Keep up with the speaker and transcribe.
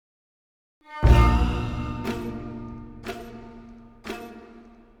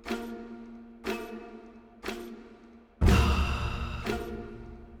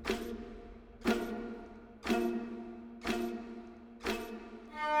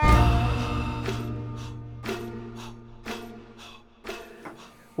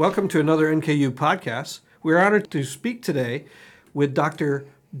Welcome to another NKU podcast. We're honored to speak today with Dr.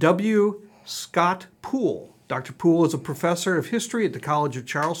 W. Scott Poole. Dr. Poole is a professor of history at the College of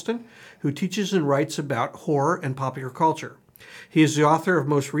Charleston who teaches and writes about horror and popular culture. He is the author of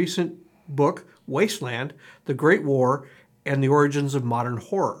most recent book, Wasteland, The Great War and the Origins of Modern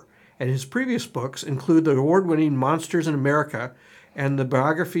Horror. And his previous books include the award-winning Monsters in America and the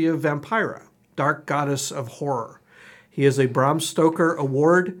biography of Vampira, Dark Goddess of Horror. He is a Bram Stoker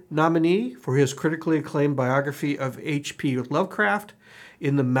Award nominee for his critically acclaimed biography of H.P. Lovecraft,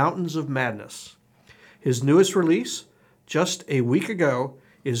 In the Mountains of Madness. His newest release, just a week ago,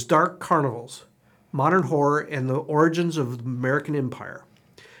 is Dark Carnivals-Modern Horror and the Origins of the American Empire.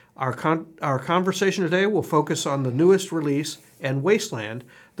 Our conversation today will focus on the newest release and Wasteland,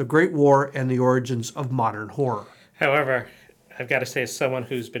 The Great War and the Origins of Modern Horror. However, I've got to say, as someone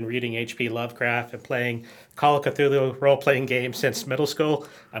who's been reading H.P. Lovecraft and playing Call of Cthulhu role-playing games since middle school,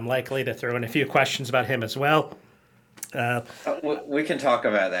 I'm likely to throw in a few questions about him as well. We can talk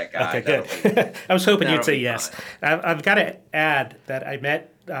about that guy. Okay, good. I was hoping you'd say yes. I've got to add that I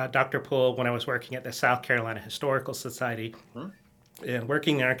met Dr. Poole when I was working at the South Carolina Historical Society. And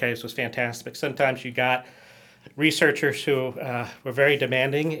working in the archives was fantastic. Sometimes you got researchers who were very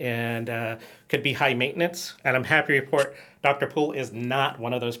demanding and could be high maintenance. And I'm happy to report Dr. Poole is not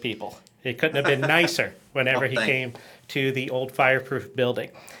one of those people. He couldn't have been nicer whenever he came to the old fireproof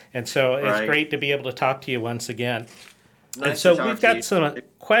building. And so it's great to be able to talk to you once again. Nice and so to we've talk got to some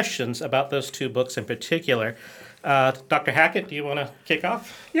questions about those two books in particular. Dr. Hackett, do you want to kick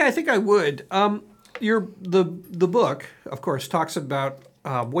off? Yeah, I think I would. The book, of course, talks about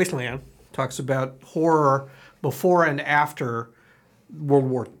Wasteland, talks about horror before and after World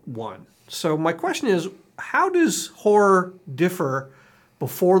War I. So my question is, how does horror differ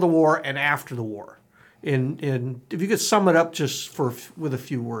before the war and after the war? In if you could sum it up just with a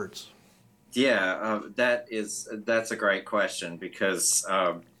few words. Yeah, that's a great question because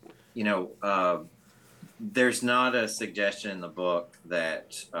there's not a suggestion in the book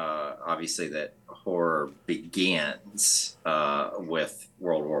that obviously that horror begins with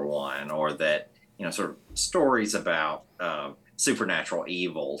World War I, or that sort of stories about supernatural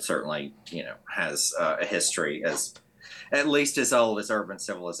evil certainly has a history as at least as old as urban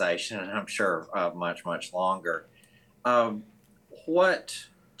civilization, and I'm sure much longer. What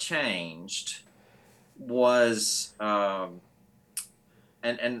changed was and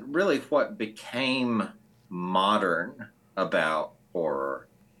really what became modern about horror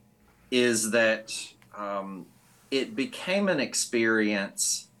is that it became an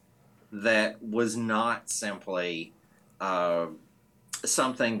experience that was not simply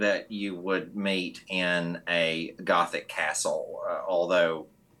something that you would meet in a Gothic castle, although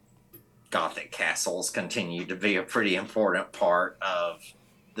Gothic castles continue to be a pretty important part of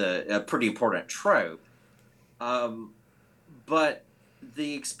a pretty important trope. But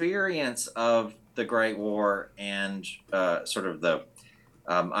the experience of the Great War and sort of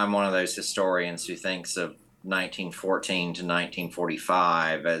I'm one of those historians who thinks of 1914 to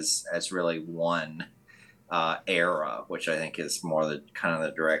 1945 as really one era, which I think is more the kind of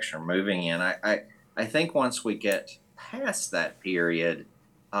the direction we're moving in. I think once we get past that period,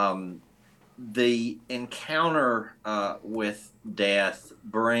 the encounter with death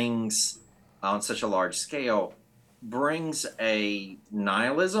brings, on such a large scale, brings a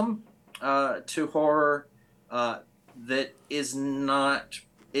nihilism to horror that is not,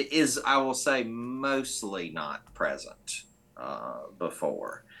 it is, I will say, mostly not present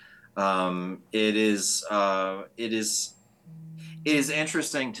before. It is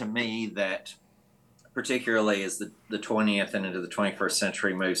interesting to me that, particularly as the 20th and into the 21st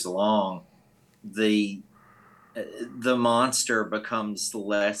century moves along, the monster becomes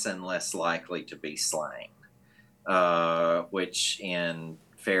less and less likely to be slain, which in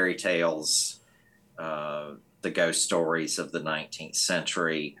fairy tales, the ghost stories of the 19th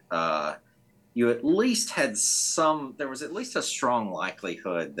century, you at least had there was at least a strong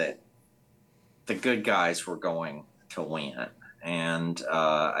likelihood that the good guys were going to win. And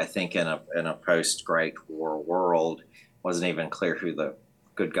I think in a post-Great War world, wasn't even clear who the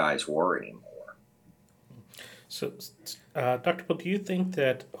good guys were anymore. So, Dr. Poole, do you think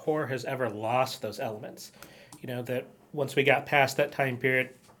that horror has ever lost those elements? That once we got past that time period,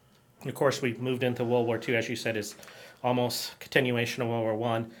 of course, we moved into World War II, as you said, is almost continuation of World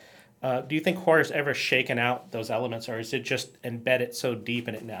War I. Do you think horror has ever shaken out those elements, or is it just embedded so deep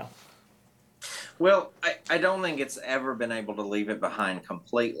in it now? Well, I don't think it's ever been able to leave it behind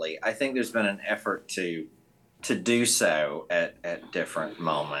completely. I think there's been an effort to do so at different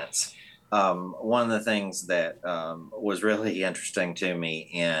moments. One of the things that was really interesting to me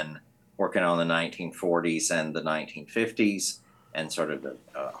in working on the 1940s and the 1950s and sort of the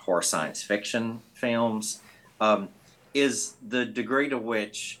horror science fiction films is the degree to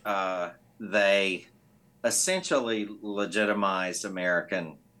which they essentially legitimized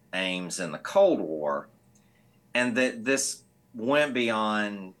American aims in the Cold War, and that this went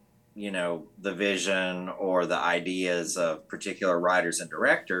beyond, the vision or the ideas of particular writers and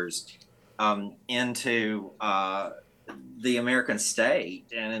directors into the American state,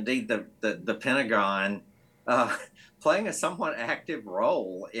 and indeed the Pentagon playing a somewhat active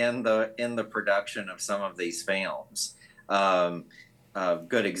role in the production of some of these films. A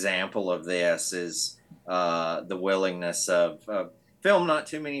good example of this is the willingness of film not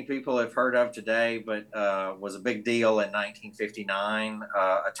too many people have heard of today, but was a big deal in 1959,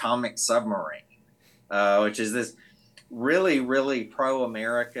 Atomic Submarine, which is this really, really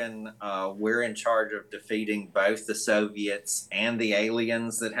pro-American, we're in charge of defeating both the Soviets and the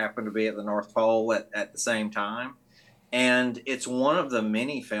aliens that happen to be at the North Pole at the same time. And it's one of the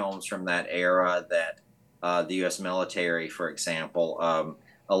many films from that era that the U.S. military, for example,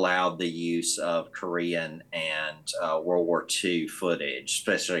 allowed the use of Korean and World War II footage,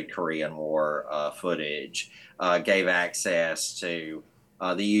 especially Korean War footage, gave access to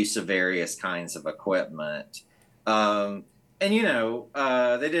the use of various kinds of equipment. And,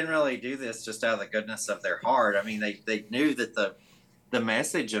 they didn't really do this just out of the goodness of their heart. I mean, they knew that the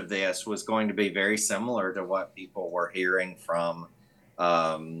message of this was going to be very similar to what people were hearing from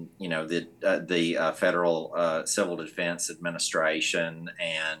the Federal Civil Defense Administration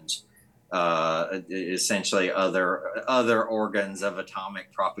and essentially other organs of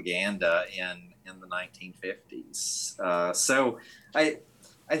atomic propaganda in the 1950s. So I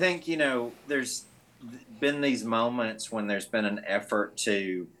think there's been these moments when there's been an effort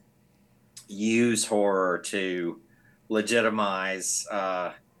to use horror to legitimize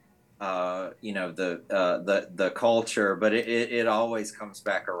the culture, but it always comes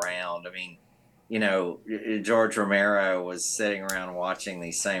back around. I mean, George Romero was sitting around watching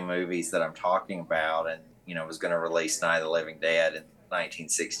these same movies that I'm talking about, and was going to release Night of the Living Dead in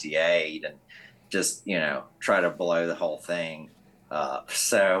 1968, and just try to blow the whole thing up.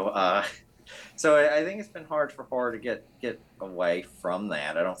 So I think it's been hard for horror to get away from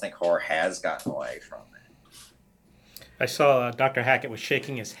that. I don't think horror has gotten away from it. I saw Dr. Hackett was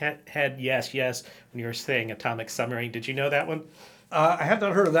shaking his head, yes, when you were saying Atomic Submarine. Did you know that one? I had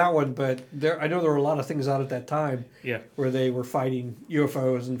not heard of that one, but I know there were a lot of things out at that time where they were fighting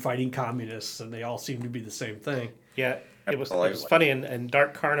UFOs and fighting communists, and they all seemed to be the same thing. Yeah, it was funny. In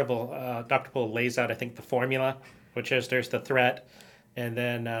Dark Carnival, Dr. Poole lays out, I think, the formula, which is there's the threat, and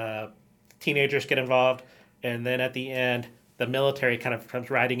then teenagers get involved, and then at the end, the military kind of comes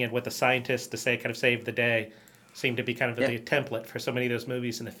riding in with the scientists to kind of save the day. Seemed to be kind of the template for so many of those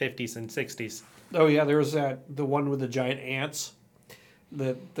movies in the 50s and 60s. Oh yeah, there was the one with the giant ants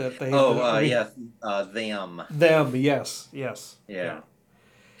that they. Them. Them, yes. Yeah.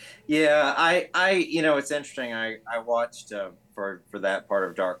 I it's interesting. I watched for that part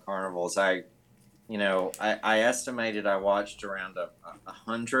of Dark Carnivals. I estimated I watched around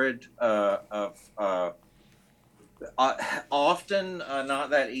 100 of often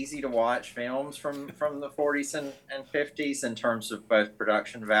not that easy to watch films from the 40s and 50s in terms of both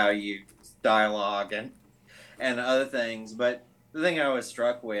production value, dialogue, and other things. But the thing I was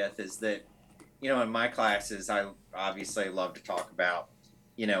struck with is that, in my classes, I obviously love to talk about,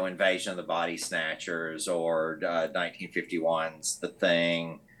 Invasion of the Body Snatchers or 1951's The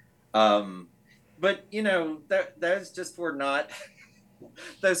Thing. But, those just were not,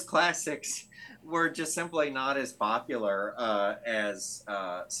 those classics were just simply not as popular as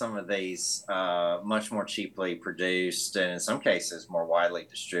some of these much more cheaply produced and in some cases more widely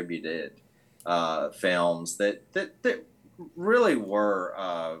distributed films that really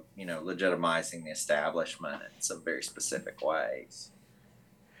were legitimizing the establishment in some very specific ways.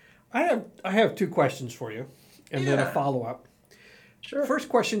 I have two questions for you, and then a follow-up. Sure. First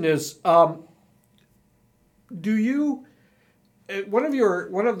question is, do you? One of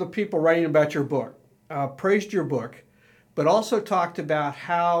the people writing about your book praised your book, but also talked about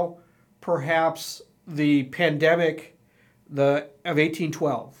how perhaps the pandemic of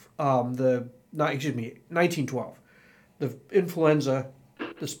 1812, 1912, the influenza,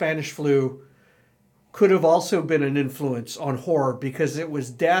 the Spanish flu, could have also been an influence on horror because it was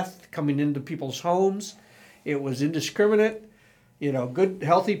death coming into people's homes. It was indiscriminate. Good,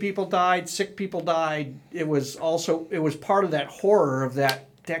 healthy people died, sick people died. It was part of that horror of that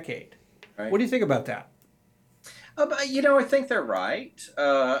decade. Right. What do you think about that? But, I think they're right.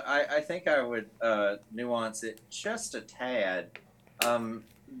 I think I would nuance it just a tad, um,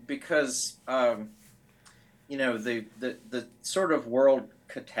 because the sort of world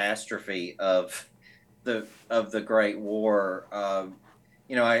catastrophe of the Great War.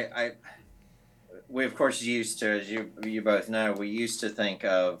 I we of course used to, as you both know, we used to think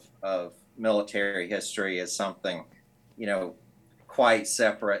of military history as something, you know, quite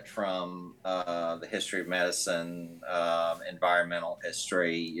separate from the history of medicine, environmental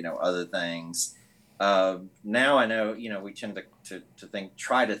history, other things. Now I know, we tend to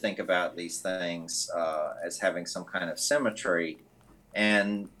try to think about these things as having some kind of symmetry,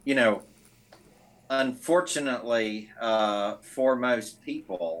 and unfortunately, for most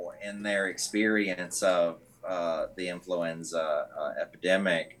people in their experience of the influenza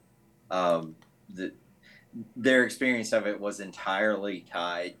epidemic, um, the, their experience of it was entirely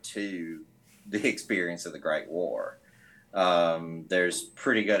tied to the experience of the Great War. There's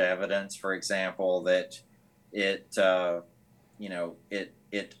pretty good evidence, for example, that it,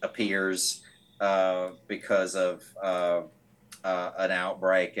 it appears because of an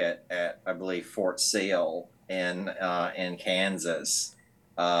outbreak at I believe Fort Sill in Kansas,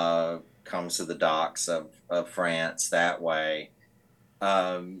 comes to the docks of France that way.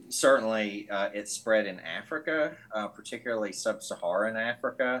 Certainly, it spread in Africa, particularly sub-Saharan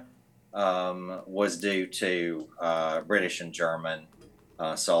Africa, was due to British and German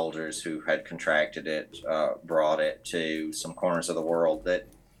soldiers who had contracted it, brought it to some corners of the world that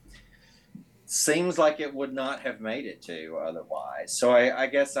seems like it would not have made it to otherwise. So I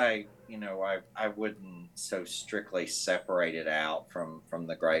guess I wouldn't so strictly separate it out from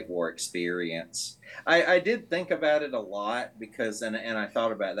the Great War experience. I did think about it a lot because and I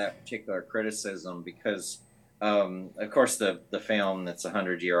thought about that particular criticism because of course the film that's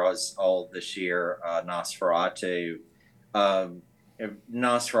 100 years old this year, Nosferatu. Um,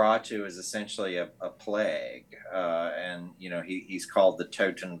 Nosferatu is essentially a plague, and he's called the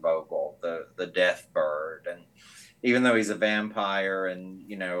Totenvogel, the death bird, and even though he's a vampire and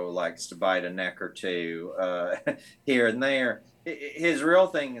likes to bite a neck or two here and there, his real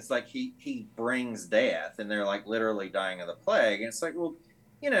thing is like he brings death, and they're like literally dying of the plague, and it's like, well,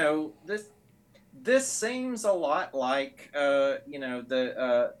 this seems a lot like the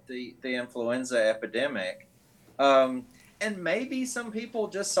influenza epidemic. Um, and maybe some people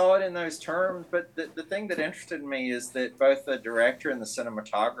just saw it in those terms, but the thing that interested me is that both the director and the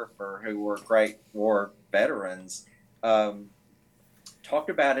cinematographer, who were great war veterans, um, talked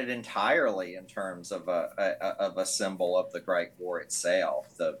about it entirely in terms of a symbol of the Great War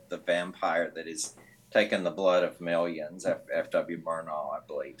itself, the vampire that is taking the blood of millions. F.W. Murnau, I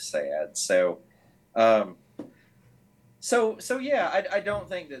believe, said so. Um, so yeah, I don't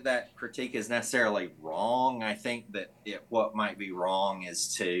think that critique is necessarily wrong. I think that what might be wrong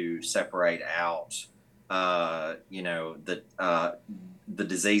is to separate out, the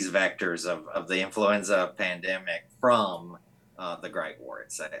disease vectors of the influenza pandemic from the Great War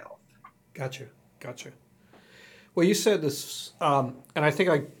itself. Gotcha. Well, you said this, and I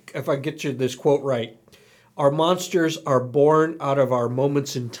think if I get you this quote right, our monsters are born out of our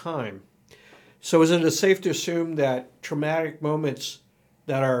moments in time. So is it safe to assume that traumatic moments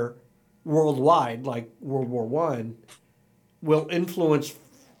that are worldwide, like World War One, will influence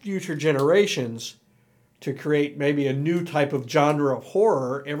future generations to create maybe a new type of genre of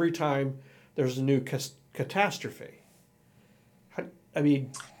horror every time there's a new catastrophe? I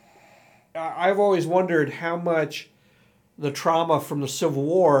mean, I've always wondered how much the trauma from the Civil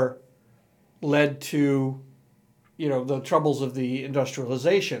War led to, the troubles of the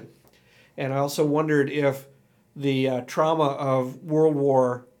industrialization. And I also wondered if the trauma of World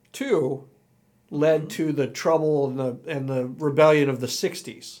War II led to the trouble and the rebellion of the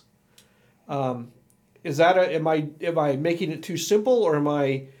 '60s. Is that am I making it too simple, or am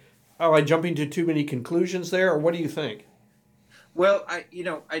I jumping to too many conclusions there, or what do you think? Well,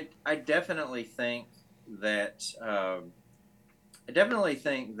 I definitely think that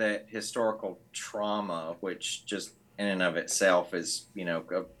historical trauma, which just in and of itself is,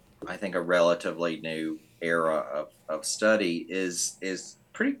 I think a relatively new era of study, is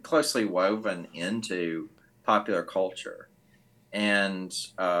pretty closely woven into popular culture. And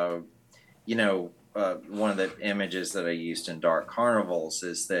one of the images that I used in Dark Carnivals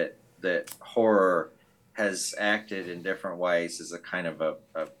is that horror has acted in different ways as a kind of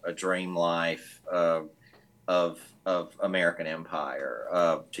a dream life of American empire.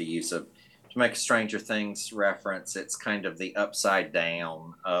 To make a Stranger Things reference, it's kind of the upside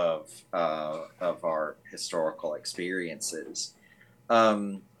down of our historical experiences.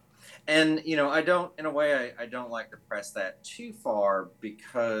 Um, And I don't, in a way, I don't like to press that too far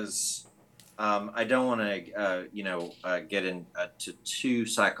because I don't want to, get into too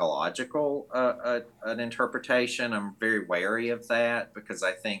psychological an interpretation. I'm very wary of that because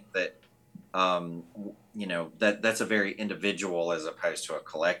I think that that's a very individual as opposed to a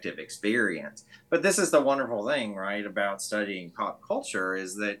collective experience. But this is the wonderful thing, right, about studying pop culture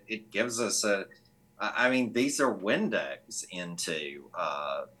is that it gives us these are windows into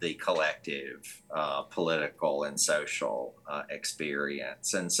the collective political and social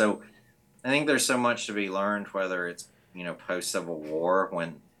experience. And so I think there's so much to be learned, whether it's, post Civil War,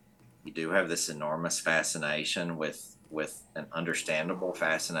 when you do have this enormous fascination with an understandable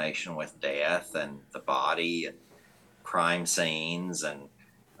fascination with death and the body and crime scenes and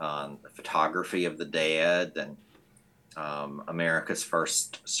the photography of the dead and America's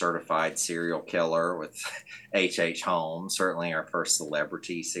first certified serial killer with H.H. Holmes, certainly our first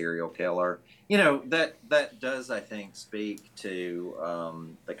celebrity serial killer. That does, I think, speak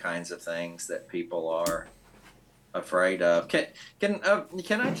to the kinds of things that people are afraid of. Can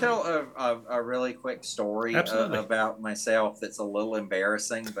I tell a really quick story about myself that's a little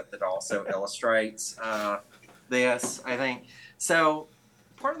embarrassing, but that also illustrates this? I think so.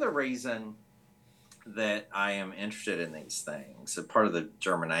 Part of the reason that I am interested in these things, and part of the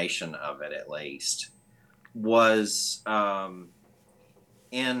germination of it, at least, was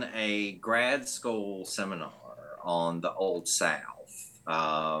in a grad school seminar on the Old South.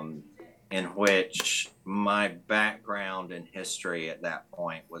 In which my background in history at that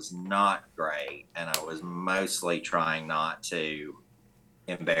point was not great, and I was mostly trying not to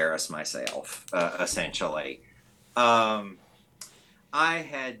embarrass myself, essentially. I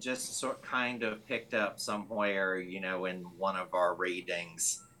had just kind of picked up somewhere, in one of our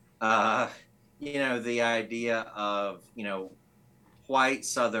readings, the idea of, white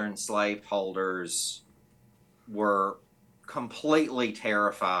Southern slaveholders were completely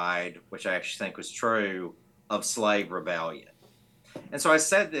terrified, which I actually think was true, of slave rebellion. And so I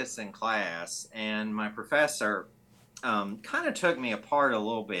said this in class, and my professor kind of took me apart a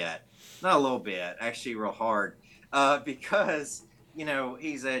little bit, not a little bit, actually real hard, because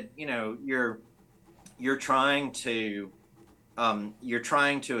he said, you're trying to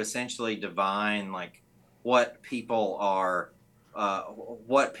essentially divine like what people are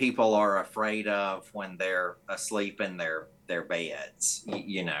afraid of when they're asleep in their beds,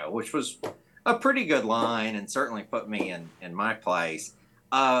 which was a pretty good line and certainly put me in my place.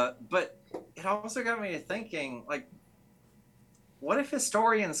 But it also got me to thinking, like, what if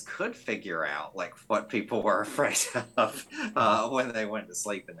historians could figure out like what people were afraid of when they went to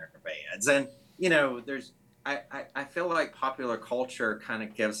sleep in their beds? And there's I feel like popular culture kind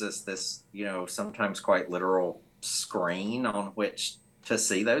of gives us this, sometimes quite literal screen on which to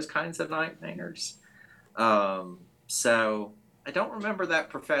see those kinds of nightmares. So I don't remember that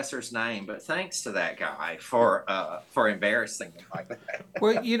professor's name, but thanks to that guy for embarrassing me like that.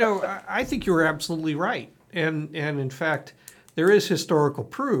 Well, I think you were absolutely right, and in fact, there is historical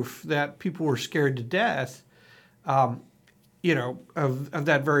proof that people were scared to death, of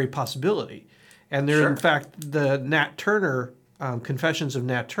that very possibility. And there, in fact, the Nat Turner Confessions of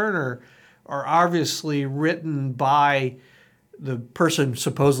Nat Turner are obviously written by the person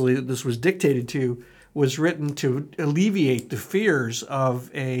supposedly this was dictated to, was written to alleviate the fears of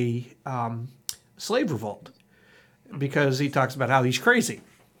a slave revolt, because he talks about how he's crazy.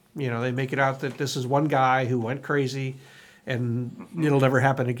 They make it out that this is one guy who went crazy and it'll never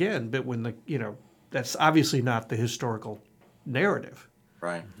happen again. But when that's obviously not the historical narrative.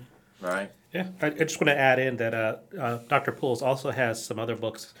 Right. Right. Yeah, I just want to add in that Dr. Pools also has some other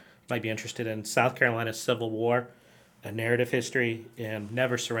books you might be interested in: South Carolina's Civil War, A Narrative History, and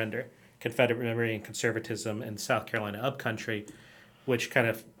Never Surrender: Confederate Memory and Conservatism in South Carolina Upcountry, which kind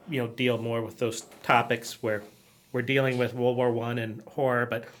of deal more with those topics where we're dealing with World War I and horror.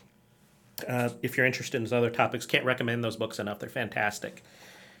 But if you're interested in those other topics, can't recommend those books enough. They're fantastic.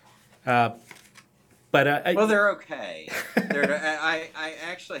 Well, they're okay. I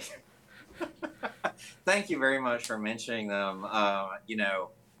actually. Thank you very much for mentioning them.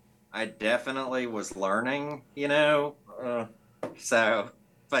 I definitely was learning, but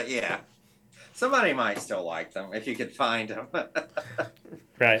yeah, somebody might still like them if you could find them.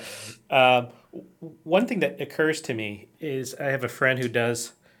 Right. One thing that occurs to me is I have a friend who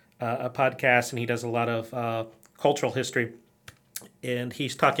does a podcast, and he does a lot of cultural history, and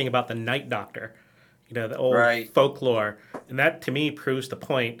he's talking about the Night Doctor, the old folklore. And that, to me, proves the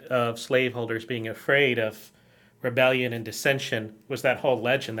point of slaveholders being afraid of rebellion and dissension, was that whole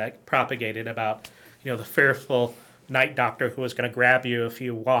legend that propagated about, the fearful night doctor who was going to grab you if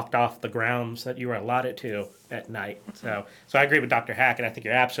you walked off the grounds that you were allotted to at night. So I agree with Dr. Hackett. I think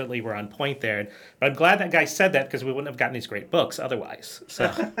you absolutely were on point there. But I'm glad that guy said that, because we wouldn't have gotten these great books otherwise. So.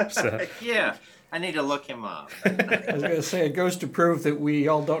 Yeah, I need to look him up. I was going to say, it goes to prove that we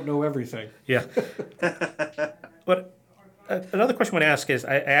all don't know everything. Yeah. But another question I want to ask is,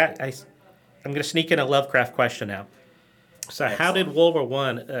 I'm going to sneak in a Lovecraft question now. So Excellent. How did World War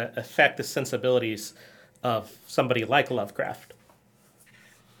I affect the sensibilities of somebody like Lovecraft?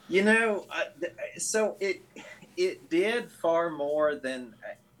 So it did far more than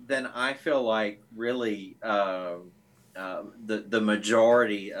I feel like really the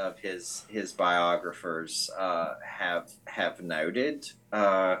majority of his biographers have noted.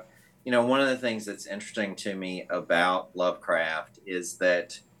 One of the things that's interesting to me about Lovecraft is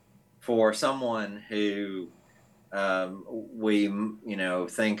that for someone who we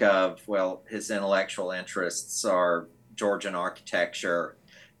think of, well, his intellectual interests are Georgian architecture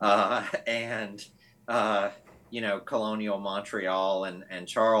and colonial Montreal and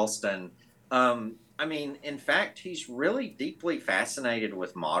Charleston. In fact, he's really deeply fascinated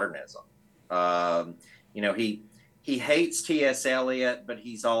with modernism. He hates T.S. Eliot, but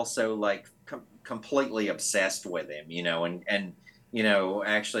he's also like completely obsessed with him. And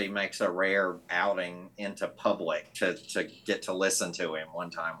actually makes a rare outing into public to get to listen to him one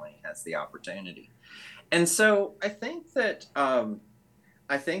time when he has the opportunity. And so I think that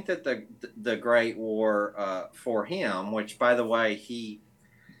the Great War for him, which by the way he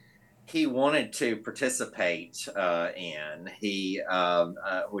wanted to participate in,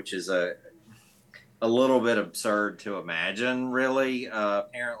 which is a little bit absurd to imagine, really.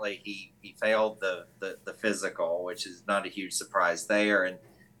 Apparently, he failed the physical, which is not a huge surprise there,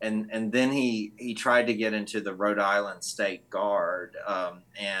 and then he tried to get into the Rhode Island State Guard,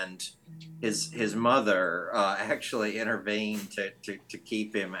 and his mother actually intervened to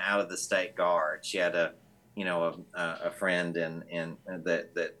keep him out of the State Guard. She had a friend in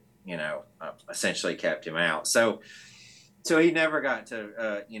that essentially kept him out. So he never got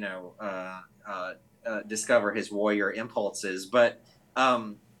to discover his warrior impulses, but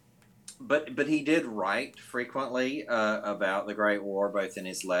he did write frequently about the Great War, both in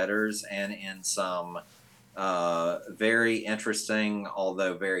his letters and in some very interesting,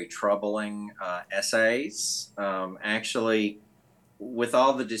 although very troubling, essays. Actually, with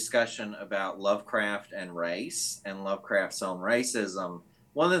all the discussion about Lovecraft and race and Lovecraft's own racism,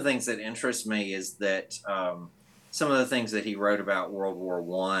 one of the things that interests me is that some of the things that he wrote about World War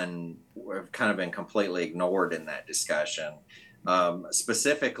I have kind of been completely ignored in that discussion.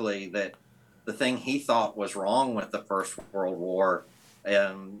 Specifically, that the thing he thought was wrong with the First World War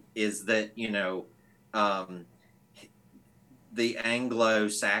is that, the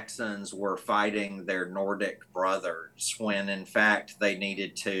Anglo-Saxons were fighting their Nordic brothers when in fact they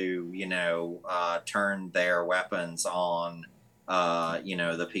needed to, turn their weapons on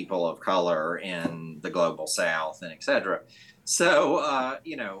the people of color in the global South, and etc. So, a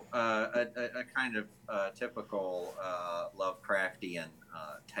kind of typical Lovecraftian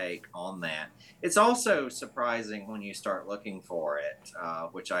take on that. It's also surprising when you start looking for it,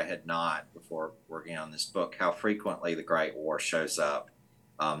 which I had not before working on this book, how frequently the Great War shows up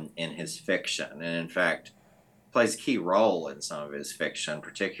in his fiction. And in fact, plays a key role in some of his fiction,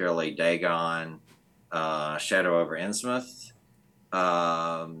 particularly Dagon, Shadow over Innsmouth,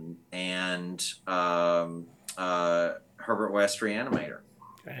 and Herbert West Reanimator.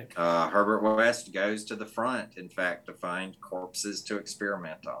 Right. Herbert West goes to the front, in fact, to find corpses to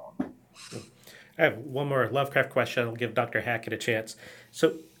experiment on. I have one more Lovecraft question. I'll give Dr. Hackett a chance.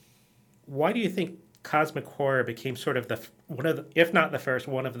 So, why do you think cosmic horror became sort of if not the first,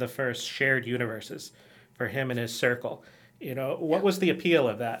 one of the first shared universes for him and his circle? What was the appeal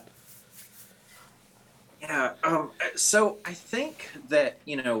of that? Yeah, so I think that,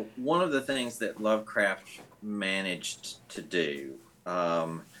 one of the things that Lovecraft managed to do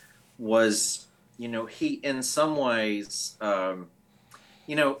was, he in some ways,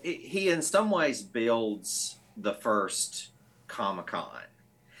 he in some ways builds the first Comic-Con.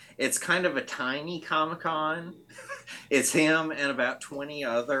 It's kind of a tiny Comic-Con. It's him and about 20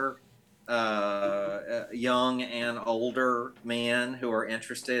 other young and older men who are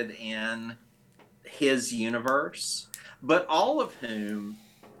interested in his universe, but all of whom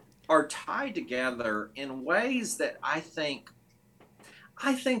are tied together in ways that I think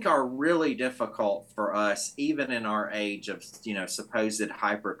are really difficult for us, even in our age of supposed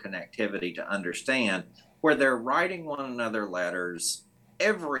hyperconnectivity, to understand, where they're writing one another letters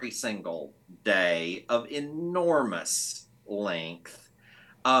every single day of enormous length,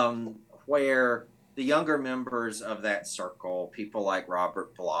 where the younger members of that circle, people like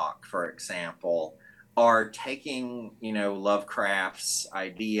Robert Bloch, for example, are taking, Lovecraft's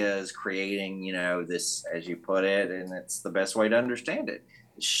ideas, creating, this, as you put it, and it's the best way to understand it,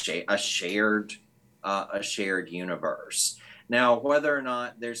 a shared universe. Now, whether or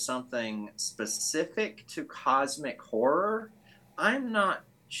not there's something specific to cosmic horror, I'm not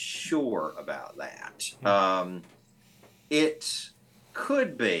sure about that. It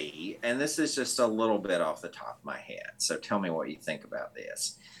could be, and this is just a little bit off the top of my head, so tell me what you think about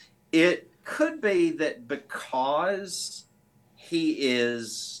this. It could be that because he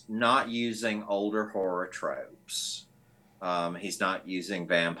is not using older horror tropes, he's not using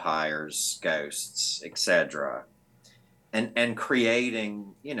vampires, ghosts, etc., and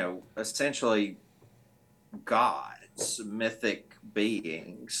creating, essentially gods, mythic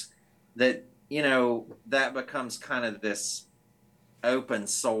beings, that, that becomes kind of this open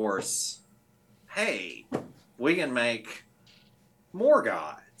source. Hey, we can make more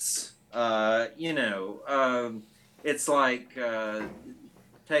gods. It's like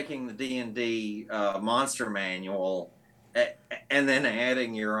taking the D&D monster manual and then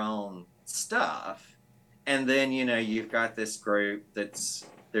adding your own stuff, and then you've got this group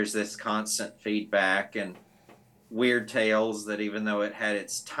there's this constant feedback and Weird Tales, that even though it had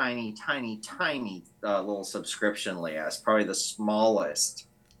its tiny, tiny, tiny little subscription list, probably the smallest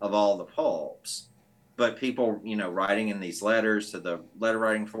of all the pulps, but people, writing in these letters to the letter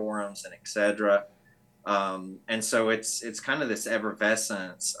writing forums and etc. And so it's kind of this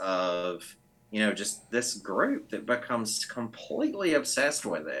effervescence of, just this group that becomes completely obsessed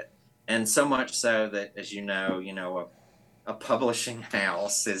with it, and so much so that, as a publishing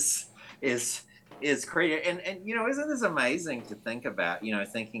house is created. And isn't this amazing to think about?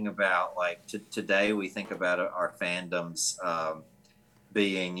 Thinking about, like, today we think about our fandoms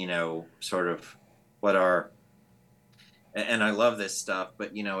being, sort of what our, and I love this stuff,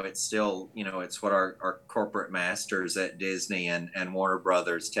 but it's still, it's what our corporate masters at Disney and Warner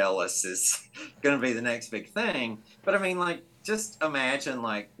Brothers tell us is going to be the next big thing. But I mean, like, just imagine,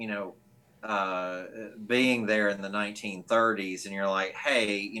 like, being there in the 1930s, and you're like,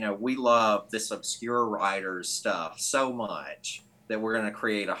 hey, we love this obscure writer's stuff so much that we're going to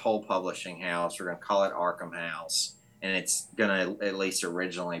create a whole publishing house. We're going to call it Arkham House, and it's going to at least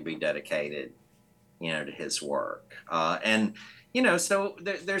originally be dedicated, to his work. And so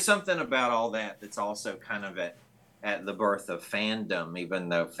there's something about all that that's also kind of at the birth of fandom, even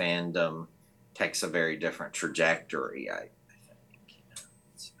though fandom takes a very different trajectory. I think.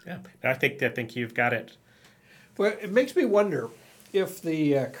 Yeah, I think you've got it. Well, it makes me wonder if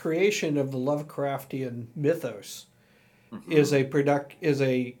the creation of the Lovecraftian mythos is a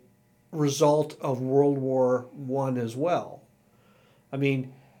result of World War I as well. I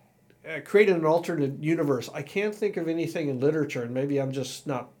mean, creating an alternate universe. I can't think of anything in literature, and maybe I'm just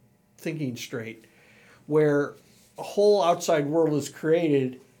not thinking straight, where a whole outside world is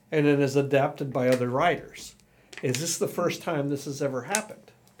created and then is adapted by other writers. Is this the first time this has ever happened?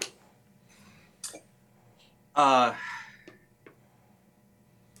 I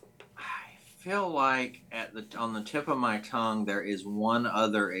feel like on the tip of my tongue there is one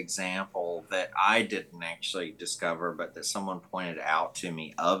other example that I didn't actually discover, but that someone pointed out to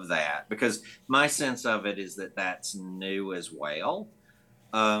me of that, because my sense of it is that that's new as well.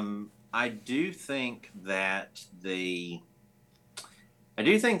 I do think that the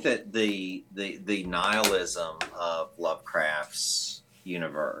nihilism of Lovecraft's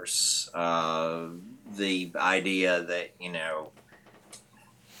universe, the idea that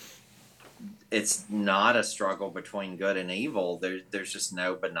it's not a struggle between good and evil. There's just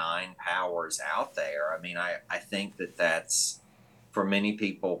no benign powers out there. I mean, I think that's, for many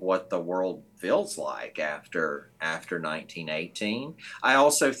people, what the world feels like after 1918. I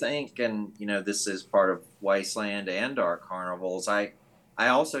also think, and this is part of Wasteland and Dark Carnivals, I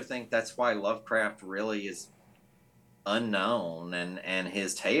also think that's why Lovecraft really is unknown, and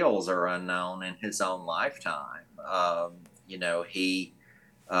his tales are unknown in his own lifetime.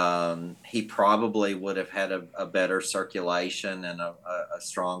 He probably would have had a better circulation and a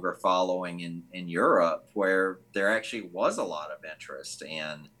stronger following in Europe, where there actually was a lot of interest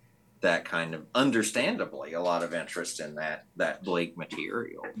in that kind of, understandably, a lot of interest in that bleak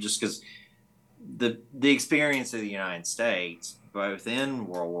material, just because the experience of the United States, both in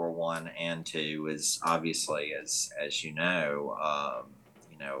World War I and II, is obviously, as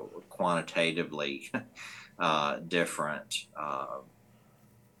quantitatively different,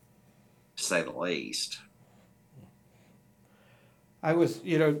 to say the least. I was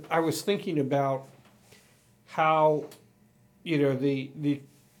thinking about how, the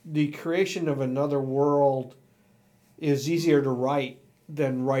the creation of another world is easier to write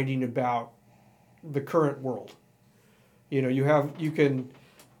than writing about the current world. You know,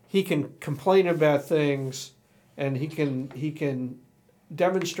 he can complain about things, and he can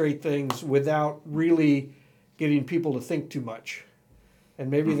demonstrate things without really getting people to think too much, and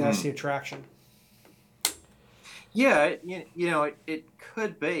maybe that's the attraction. Yeah, it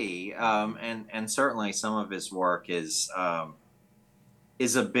could be, and certainly some of his work is a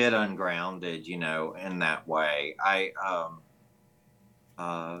bit ungrounded, in that way.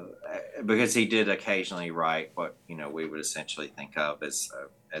 Uh, because he did occasionally write what we would essentially think of as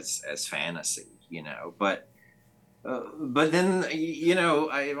fantasy, but then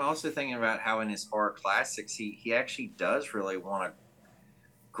I'm also thinking about how in his horror classics he actually does really want to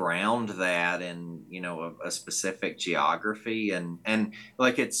ground that in a specific geography, and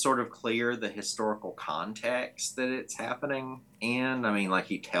like it's sort of clear the historical context that it's happening in. I mean, like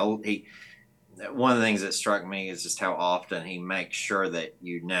he one of the things that struck me is just how often he makes sure that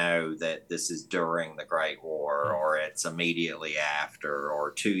that this is during the Great War, or it's immediately after,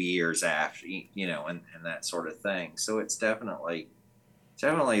 or 2 years after, and that sort of thing. So it's definitely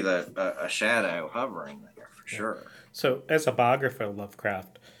a shadow hovering there for sure. So, as a biographer of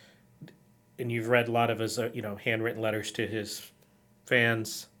Lovecraft, and you've read a lot of his, handwritten letters to his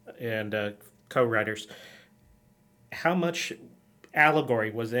fans and co-writers, how much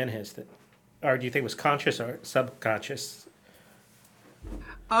allegory was in his, or do you think it was conscious or subconscious?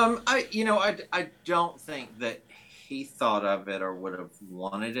 I don't think that he thought of it or would have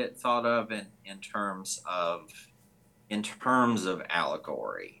wanted it thought of in terms of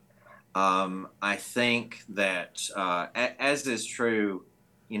allegory. I think that as is true,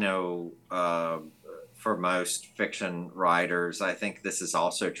 for most fiction writers, I think this is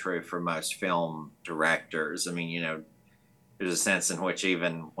also true for most film directors. I mean, there's a sense in which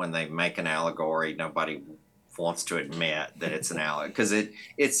even when they make an allegory, nobody wants to admit that it's an allegory, because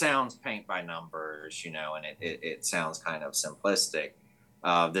it sounds paint by numbers, and it sounds kind of simplistic.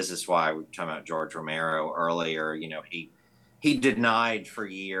 This is why we were talking about George Romero earlier. He denied for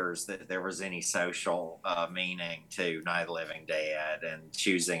years that there was any social meaning to Night of the Living Dead, and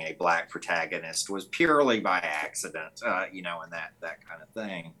choosing a black protagonist was purely by accident, and that kind of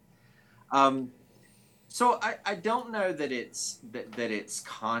thing. So I don't know that it's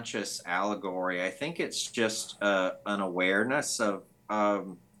conscious allegory. I think it's just an awareness of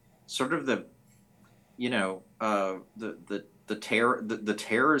sort of the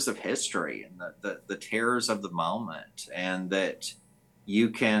terrors of history, and the terrors of the moment, and that you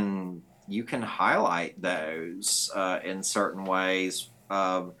can highlight those in certain ways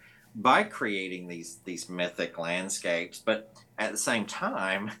by creating these mythic landscapes, but at the same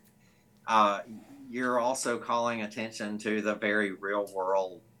time, you're also calling attention to the very real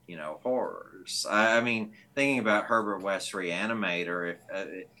world, horrors. I mean, thinking about Herbert West's Reanimator,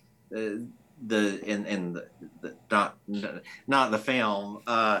 if in the not the film,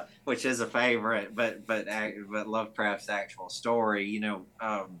 which is a favorite, but Lovecraft's actual story,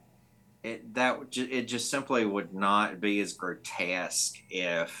 it just simply would not be as grotesque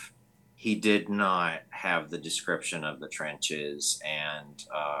if he did not have the description of the trenches and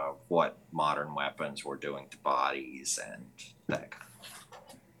what modern weapons were doing to bodies and that kind of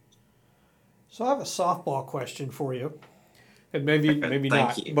thing. So I have a softball question for you, and maybe Thank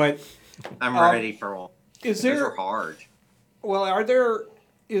not, you. but I'm ready for one. Is Those there are hard. Well,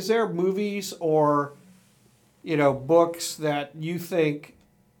 is there movies or books that you think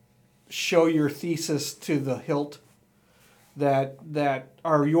show your thesis to the hilt, that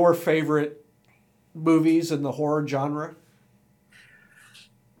are your favorite movies in the horror genre?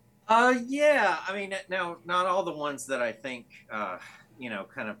 Yeah. I mean, now not all the ones that I think, kind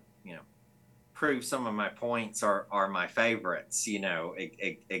of, prove some of my points are my favorites.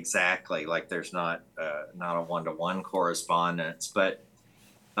 Exactly. Like there's not a 1-to-1 correspondence, but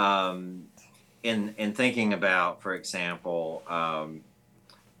in thinking about, for example,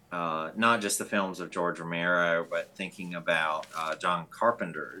 not just the films of George Romero, but thinking about John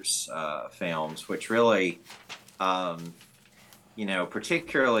Carpenter's films, which really,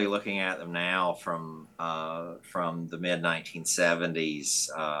 particularly looking at them now from the mid 1970s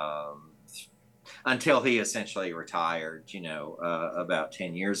until he essentially retired, about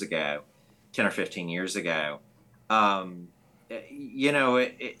 10 or 15 years ago.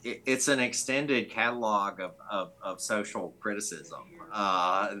 It's an extended catalog of social criticism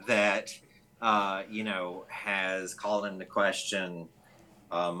that has called into question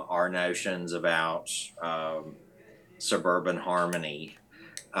our notions about suburban harmony,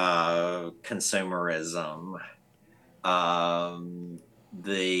 consumerism,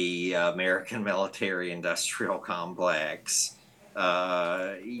 the American military-industrial complex.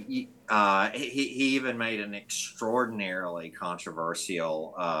 He even made an extraordinarily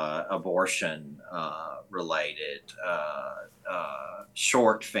controversial abortion-related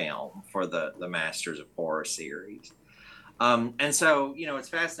short film for the Masters of Horror series. And so, it's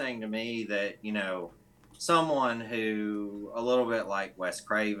fascinating to me that, someone who, a little bit like Wes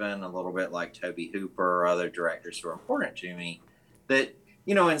Craven, a little bit like Tobe Hooper, or other directors who are important to me, that,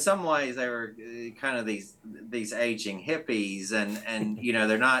 in some ways they were kind of these aging hippies, and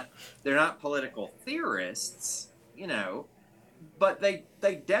they're not political theorists, but they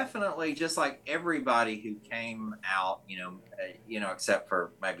definitely, just like everybody who came out, except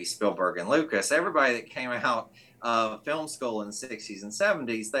for maybe Spielberg and Lucas, everybody that came out of film school in the 60s and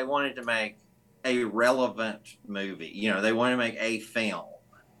 70s, they wanted to make a relevant movie. They wanted to make a film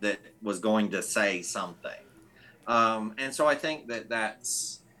that was going to say something. And so I think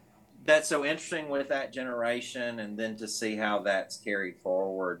that's so interesting with that generation, and then to see how that's carried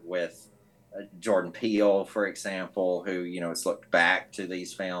forward with Jordan Peele, for example, who has looked back to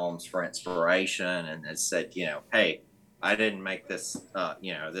these films for inspiration and has said, hey, I didn't make this.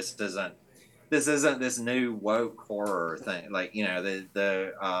 This isn't this new woke horror thing. Like,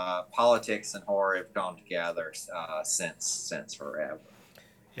 the politics and horror have gone together since forever.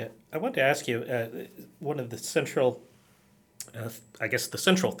 Yeah, I wanted to ask you one of the central, I guess, the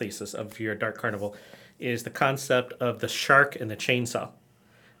central thesis of your Dark Carnival is the concept of the shark and the chainsaw.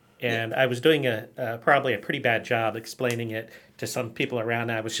 And I was doing probably a pretty bad job explaining it to some people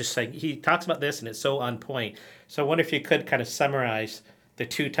around. I was just saying, he talks about this and it's so on point. So I wonder if you could kind of summarize the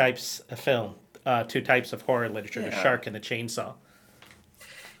two types of film, two types of horror literature, the shark and the chainsaw.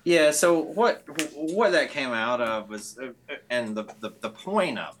 Yeah, so what that came out of was, and the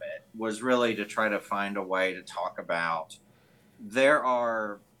point of it was really to try to find a way to talk about, there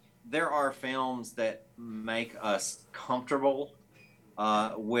are films that make us comfortable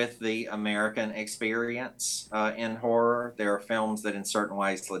with the American experience in horror. There are films that in certain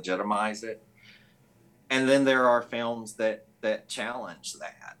ways legitimize it. And then there are films that challenge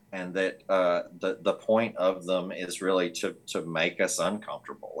that, and that the point of them is really to make us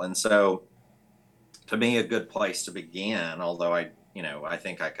uncomfortable. And so, to me, a good place to begin, although I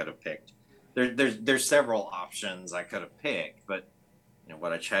think I could have picked, there's several options I could have picked, but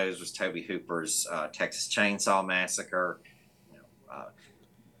what I chose was Tobe Hooper's Texas Chainsaw Massacre.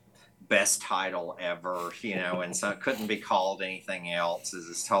 Best title ever, and so it couldn't be called anything else. As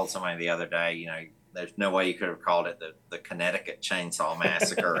I told somebody the other day, there's no way you could have called it the Connecticut Chainsaw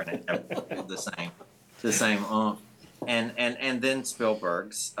Massacre, and it the same and then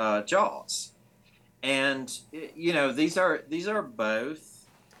Spielberg's Jaws, and these are both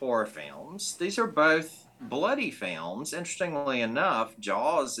horror films. These are both bloody films. Interestingly enough,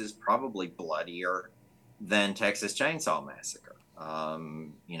 Jaws is probably bloodier than Texas Chainsaw Massacre.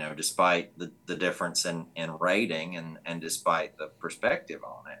 Despite the difference in rating and despite the perspective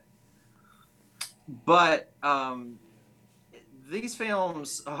on it. But these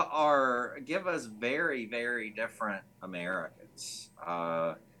films give us very, very different Americans.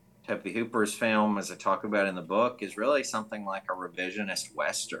 Tobe Hooper's film, as I talk about in the book, is really something like a revisionist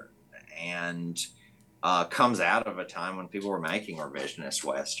Western, and comes out of a time when people were making revisionist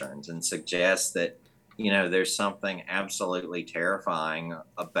Westerns, and suggests that there's something absolutely terrifying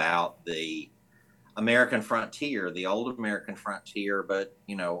about the American frontier, the old American frontier, but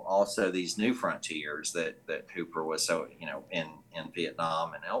also these new frontiers that Hooper was so in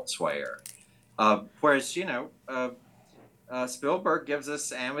Vietnam and elsewhere. Whereas Spielberg gives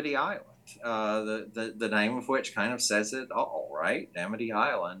us Amity Island, the name of which kind of says it all, right? Amity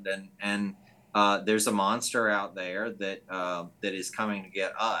Island, and there's a monster out there that is coming to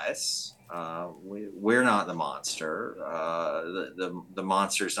get us. We're not the monster. The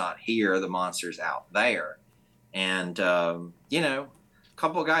monster's not here. The monster's out there, and a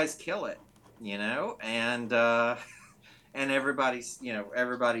couple guys kill it, and everybody's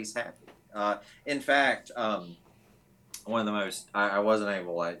happy. In fact, one of the most I wasn't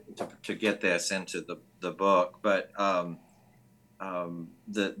able to get this into the book, but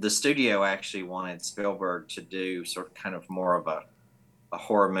the studio actually wanted Spielberg to do sort of kind of more of a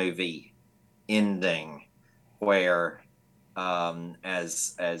horror movie ending, where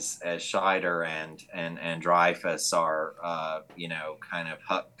as Scheider and Dreyfuss are kind of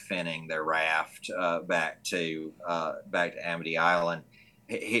huck finning their raft back to Amity Island,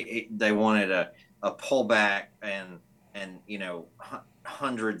 they wanted a pullback and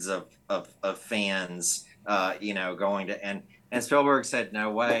hundreds of fans going to, and Spielberg said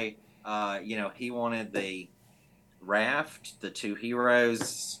no way. He wanted the raft, the two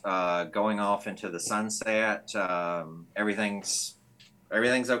heroes going off into the sunset. Everything's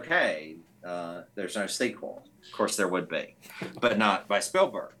okay. There's no sequel. Of course, there would be, but not by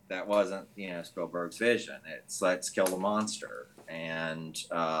Spielberg. That wasn't Spielberg's vision. It's let's kill the monster, and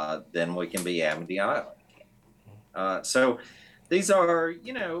then we can be Amity Island. So these are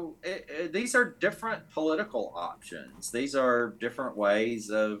these are different political options. These are different ways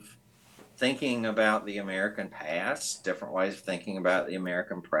of thinking about the American past, different ways of thinking about the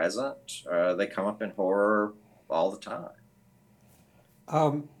American present. They come up in horror all the time.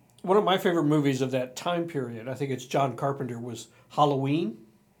 One of my favorite movies of that time period, I think it's John Carpenter, was Halloween.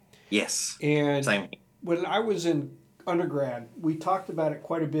 Yes. And Same. when I was in undergrad, we talked about it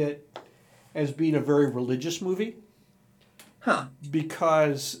quite a bit as being a very religious movie. Huh.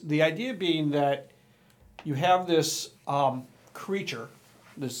 Because the idea being that you have this creature,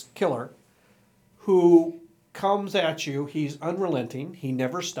 this killer, who comes at you. He's unrelenting. He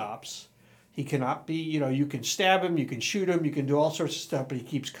never stops. He cannot be, you can stab him, you can shoot him, you can do all sorts of stuff, but he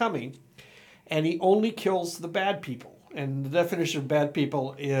keeps coming. And he only kills the bad people. And the definition of bad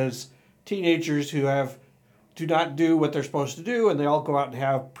people is teenagers who do not do what they're supposed to do, and they all go out and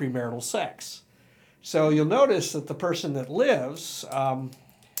have premarital sex. So you'll notice that the person that lives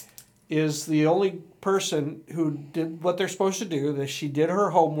is the only person who did what they're supposed to do. That she did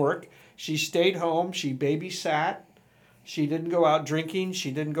her homework. She stayed home. She babysat. She didn't go out drinking.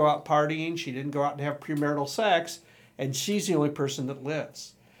 She didn't go out partying. She didn't go out and have premarital sex. And she's the only person that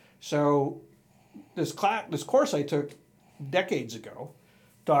lives. So this course I took decades ago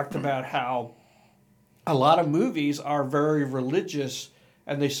talked about how a lot of movies are very religious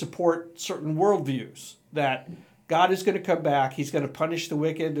and they support certain worldviews that God is going to come back. He's going to punish the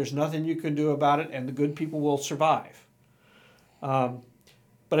wicked. There's nothing you can do about it, and the good people will survive.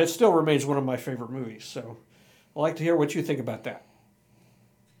 But it still remains one of my favorite movies. So I'd like to hear what you think about that.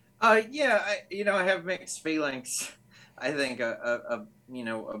 Yeah, I have mixed feelings. I think,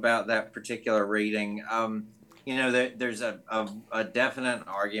 about that particular reading. There's a definite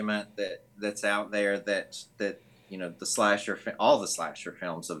argument that's out there that all the slasher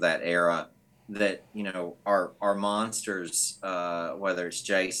films of that era that are monsters, whether it's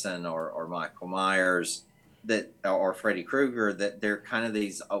Jason or Michael Myers, or Freddy Krueger, that they're kind of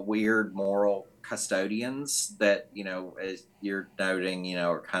these weird moral custodians that as you're noting,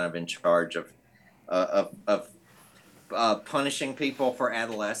 are kind of in charge of punishing people for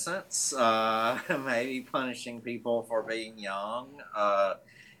adolescence, maybe punishing people for being young,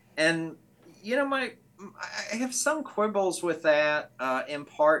 and I have some quibbles with that, in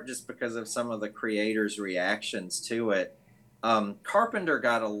part just because of some of the creators' reactions to it. Carpenter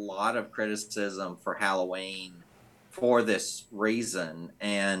got a lot of criticism for Halloween for this reason,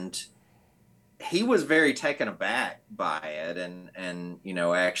 and he was very taken aback by it, and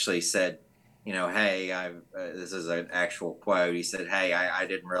actually said, hey, this is an actual quote. He said, "Hey, I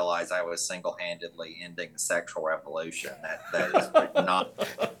didn't realize I was single-handedly ending the sexual revolution. That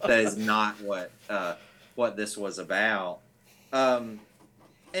is not what this was about." But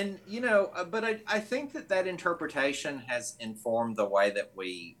I think that interpretation has informed the way that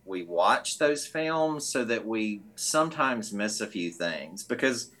we watch those films, so that we sometimes miss a few things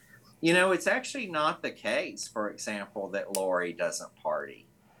because, it's actually not the case, for example, that Laurie doesn't party.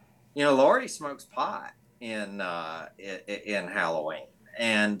 Laurie smokes pot in Halloween,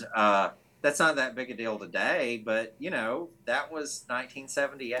 and that's not that big a deal today. But that was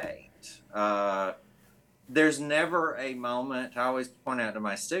 1978. There's never a moment. I always point out to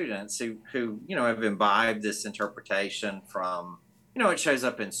my students who have imbibed this interpretation from it shows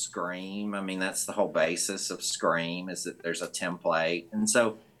up in Scream. I mean, that's the whole basis of Scream, is that there's a template, and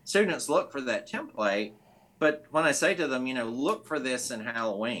so students look for that template. But when I say to them, look for this in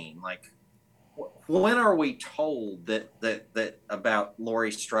Halloween, like, when are we told that about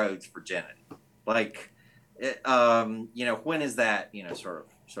Laurie Strode's virginity? Like, when is that, sort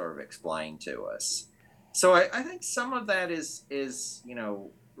of explained to us? So I think some of that is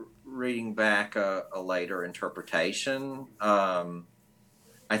reading back a later interpretation. I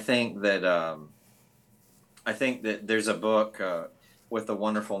think that there's a book with a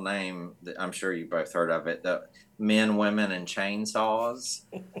wonderful name that I'm sure you both heard of it, the Men, Women, and Chainsaws,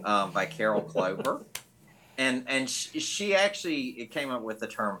 by Carol Clover. And she actually came up with the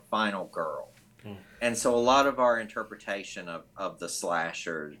term final girl. And so a lot of our interpretation of the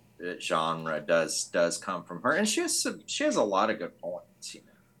slasher genre does come from her. And she has a lot of good points,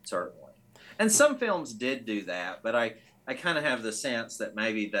 certainly. And some films did do that, but I kind of have the sense that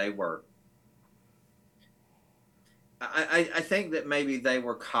maybe they were I think that maybe they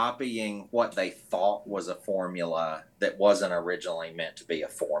were copying what they thought was a formula that wasn't originally meant to be a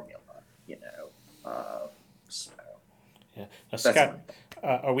formula, you know. So Yeah. that's Scott,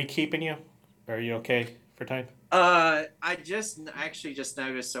 are we keeping you? Are you okay for time? I just actually just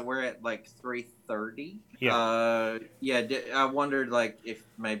noticed. So we're at like 3:30. Yeah. Yeah. I wondered like if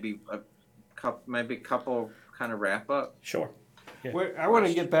maybe a couple kind of wrap up. Sure. Yeah. I want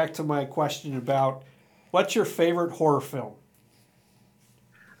to get back to my question about what's your favorite horror film?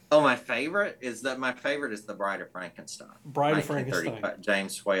 Oh, my favorite is The Bride of Frankenstein. Bride of 1935, Frankenstein.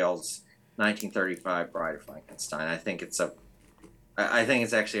 James Whale's 1935 Bride of Frankenstein. I think it's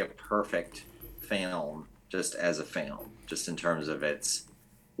actually a perfect film, just as a film, just in terms of its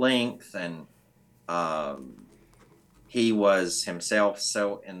length, and um, he was himself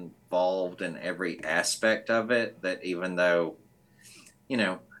so involved in every aspect of it that even though,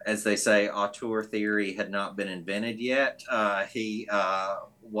 as they say, auteur theory had not been invented yet, he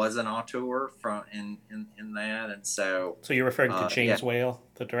was an auteur in that, and so So you're referring to yeah, James Whale,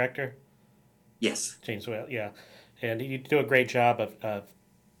 the director? yes, James Whale, yeah. And you do a great job of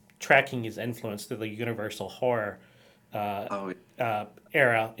tracking his influence through the Universal horror oh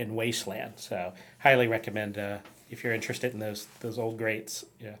era in Wasteland. So highly recommend if you're interested in those old greats.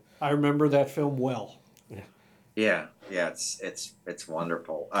 Yeah. I remember that film well. yeah, it's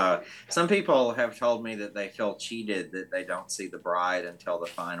wonderful. Some people have told me that they feel cheated that they don't see the bride until the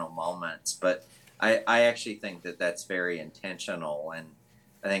final moments, but I actually think that that's very intentional, and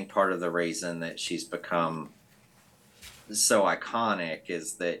I think part of the reason that she's become so iconic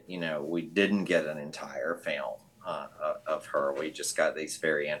is that we didn't get an entire film of her. We just got these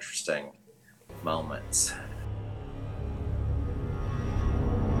very interesting moments.